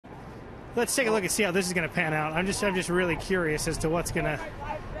let's take a look and see how this is going to pan out. I'm just really curious as to what's going to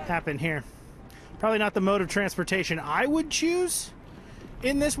happen here. Probably not the mode of transportation I would choose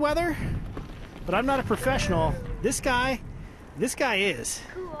in this weather, but I'm not a professional. This guy is.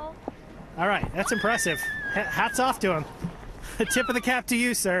 Cool. All right, that's impressive. Hats off to him. Tip of the cap to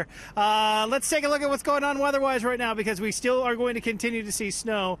you, sir. Let's take a look at what's going on weather-wise right now, because we still are going to continue to see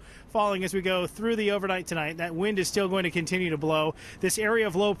snow falling as we go through the overnight tonight. That wind is still going to continue to blow. This area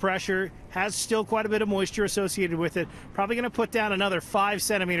of low pressure has still quite a bit of moisture associated with it. Probably going to put down another 5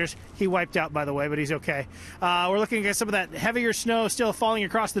 centimeters. He wiped out, by the way, but he's okay. We're looking at some of that heavier snow still falling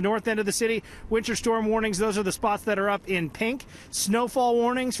across the north end of the city. Winter storm warnings, those are the spots that are up in pink. Snowfall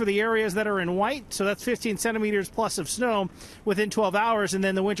warnings for the areas that are in white. So that's 15 centimeters plus of snow within 12 hours. And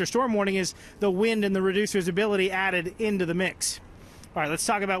then the winter storm warning is the wind and the reduced visibility added into the mix. All right, let's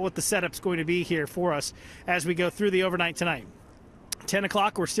talk about what the setup's going to be here for us as we go through the overnight tonight. 10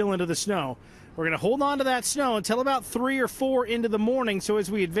 o'clock, we're still into the snow. We're going to hold on to that snow until about 3 or 4 into the morning. So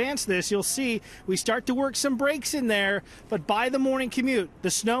as we advance this, you'll see we start to work some breaks in there. But by the morning commute, the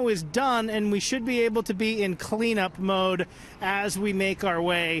snow is done, and we should be able to be in cleanup mode as we make our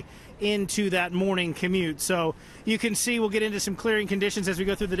way into that morning commute. So you can see we'll get into some clearing conditions as we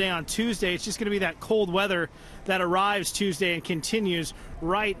go through the day on Tuesday. It's just going to be that cold weather that arrives Tuesday and continues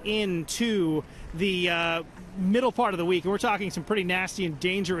right into the middle part of the week, and we're talking some pretty nasty and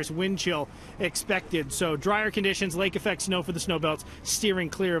dangerous wind chill expected. So drier conditions, lake effect snow for the snow belts, steering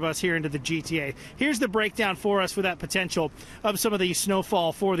clear of us here into the GTA. Here's the breakdown for us for that potential of some of the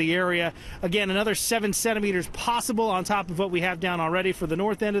snowfall for the area. Again, another 7 centimeters possible on top of what we have down already for the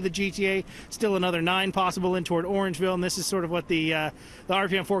north end of the GTA. Still another 9 possible in toward Orangeville, and this is sort of what the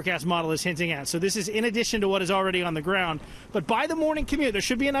RPM forecast model is hinting at. So this is in addition to what is already on the ground. But by the morning commute, there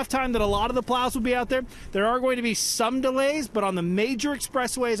should be enough time that a lot of the plows will be out there. There are going to be some delays, but on the major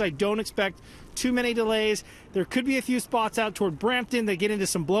expressways, I don't expect too many delays. There could be a few spots out toward Brampton that get into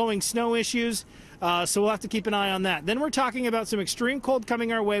some blowing snow issues, so we'll have to keep an eye on that. Then we're talking about some extreme cold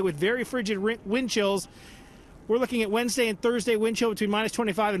coming our way with very frigid wind chills. We're looking at Wednesday and Thursday wind chill between minus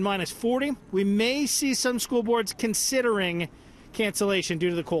 25 and minus 40. We may see some school boards considering cancellation due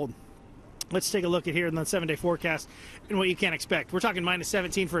to the cold. Let's take a look at here in the 7-day forecast and what you can expect. We're talking minus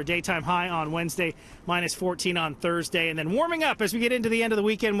 17 for a daytime high on Wednesday, minus 14 on Thursday, and then warming up as we get into the end of the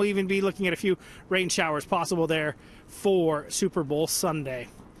weekend. We'll even be looking at a few rain showers possible there for Super Bowl Sunday.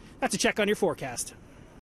 That's a check on your forecast.